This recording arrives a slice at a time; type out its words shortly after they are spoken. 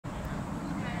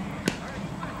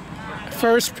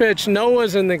First pitch,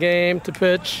 Noah's in the game to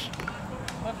pitch.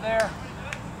 Up there.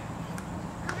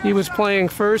 He was playing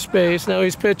first base, now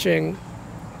he's pitching.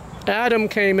 Adam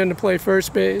came in to play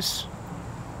first base.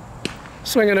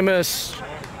 Swing and a miss.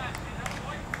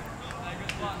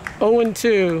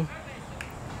 0-2.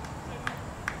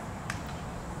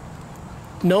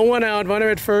 No one out, runner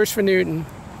at first for Newton.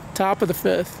 Top of the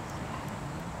fifth.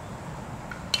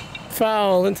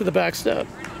 Foul into the backstop.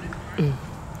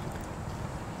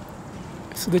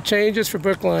 So the changes for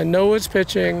Brookline. Noah's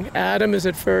pitching, Adam is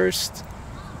at first.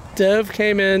 Dev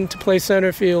came in to play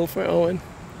center field for Owen.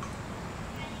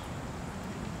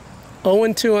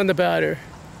 0-2 on the batter.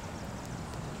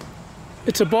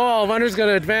 It's a ball, runner's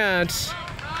gonna advance.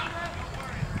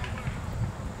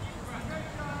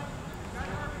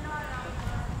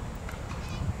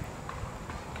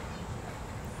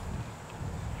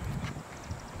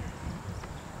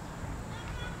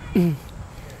 Mm.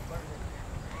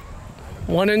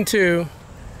 1-2,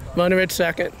 runner at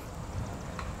second.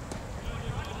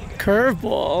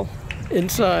 Curveball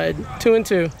inside,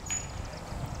 2-2.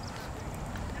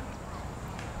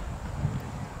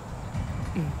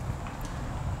 Mm.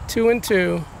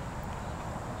 2-2.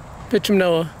 Pitch from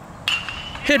Noah.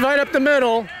 Hit right up the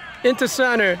middle, into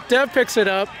center. Dev picks it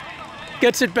up,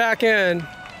 gets it back in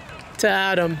to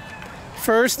Adam.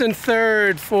 First and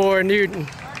third for Newton.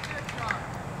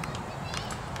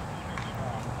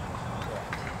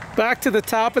 Back to the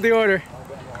top of the order.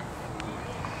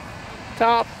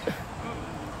 Top.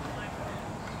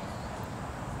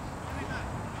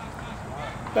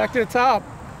 Back to the top.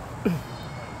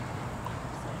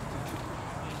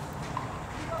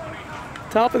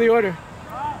 Top of the order.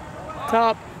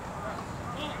 Top.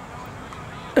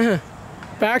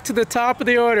 Back to the top of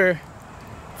the order.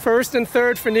 First and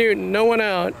third for Newton. No one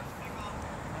out.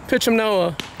 Pitch from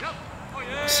Noah.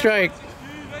 Strike.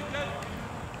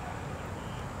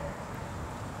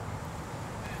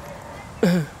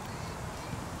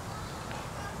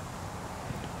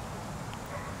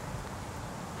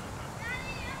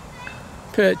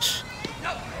 Pitch.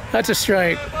 That's a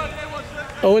strike.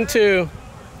 0-2.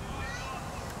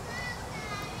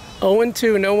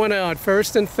 0-2, no one out.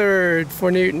 First and third for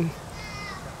Newton.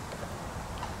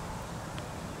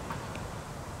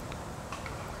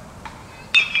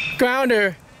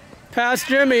 Grounder. Past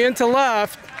Jimmy into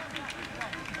left.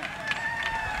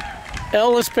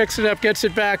 Ellis picks it up, gets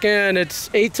it back in. It's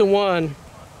 8-1.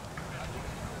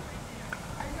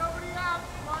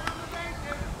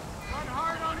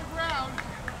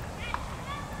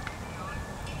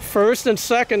 First and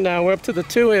second now, we're up to the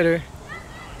two-hitter.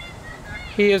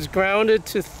 He is grounded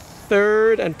to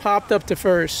third and popped up to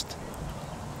first.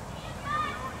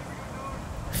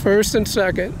 First and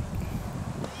second.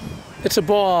 It's a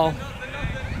ball.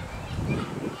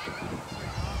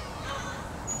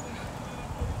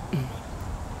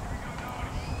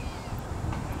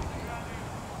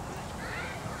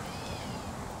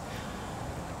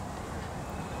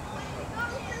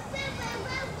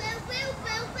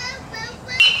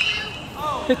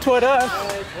 Hit toward us.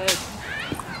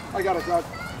 I got it, Doug.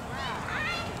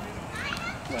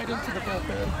 Right into the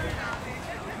bullpen.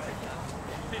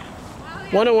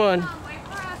 1-1.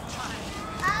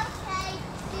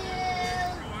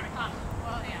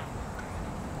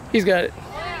 He's got it. Did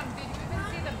you even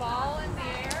see the ball in the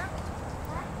air?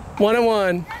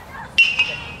 1-1.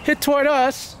 Hit toward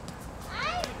us.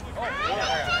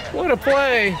 What a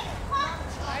play. All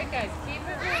right, guys, keep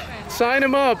it moving. Sign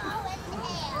him up.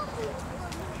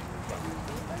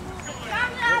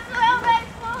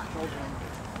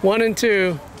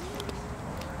 1-2.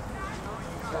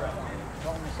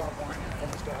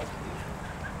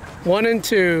 One and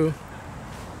two.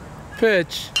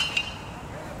 Pitch.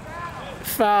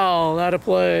 Foul, out of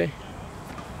play.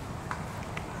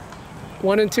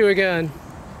 1-2 again.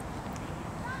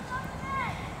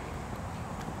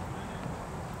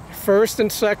 First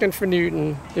and second for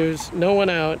Newton. There's no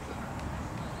one out.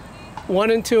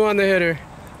 1-2 on the hitter.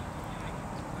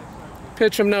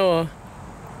 Pitch from Noah.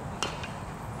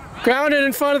 Grounded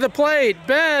in front of the plate.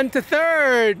 Ben to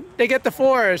third. They get the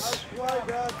force.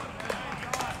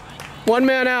 One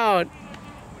man out.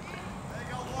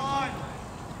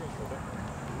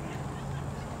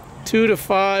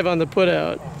 2-5 on the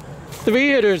putout. 3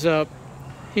 hitters up.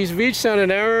 He's reached on an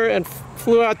error and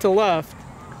flew out to left.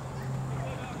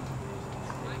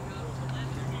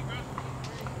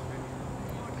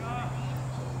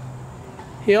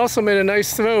 He also made a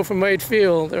nice throw from right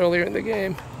field earlier in the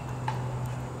game.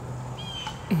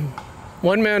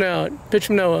 One man out. Pitch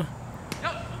from Noah.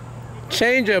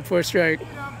 Change up for a strike.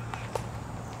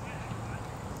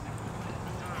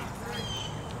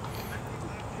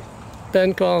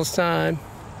 Ben calls time.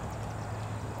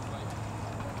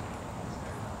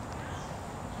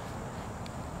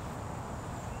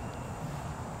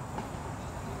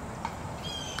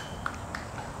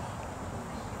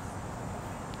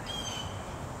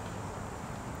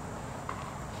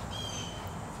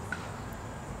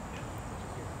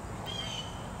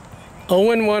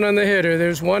 Oh and 1 on the hitter.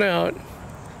 There's one out.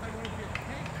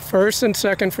 First and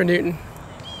second for Newton.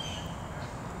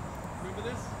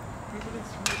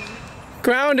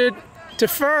 Grounded to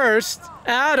first.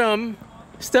 Adam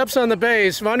steps on the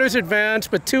base. Runners advance,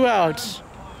 but 2 outs.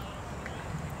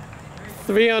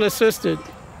 3 unassisted.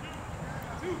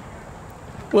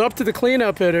 Well, up to the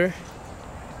cleanup hitter.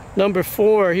 Number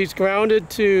 4. He's grounded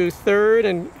to third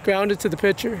and grounded to the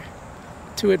pitcher.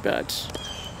 2 at-bats.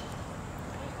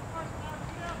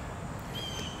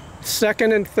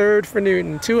 Second and third for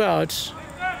Newton. 2 outs.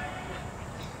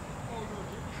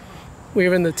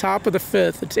 We're in the top of the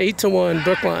 5th. It's 8-1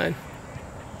 Brookline.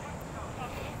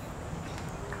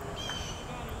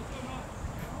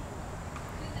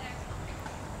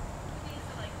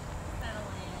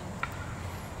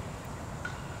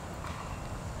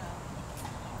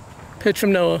 Pitch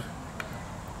from Noah.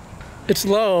 It's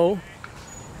low.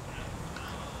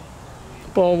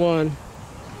 Ball 1.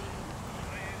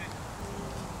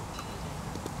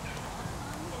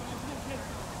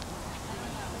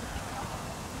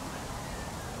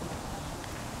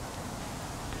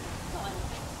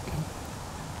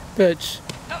 Pitch.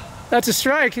 That's a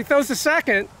strike. He throws the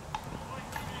second.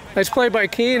 Nice play by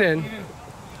Keenan.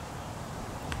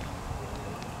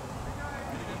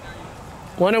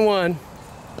 1-1.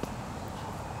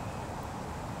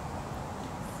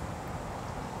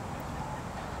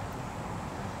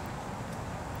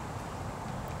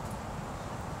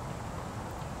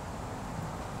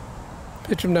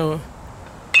 Pitch from Noah.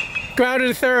 Grounded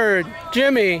to third.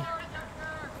 Jimmy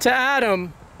to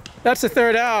Adam. That's the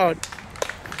 3rd out.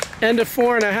 End of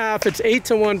 4 1/2. It's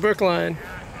 8-1 Brookline.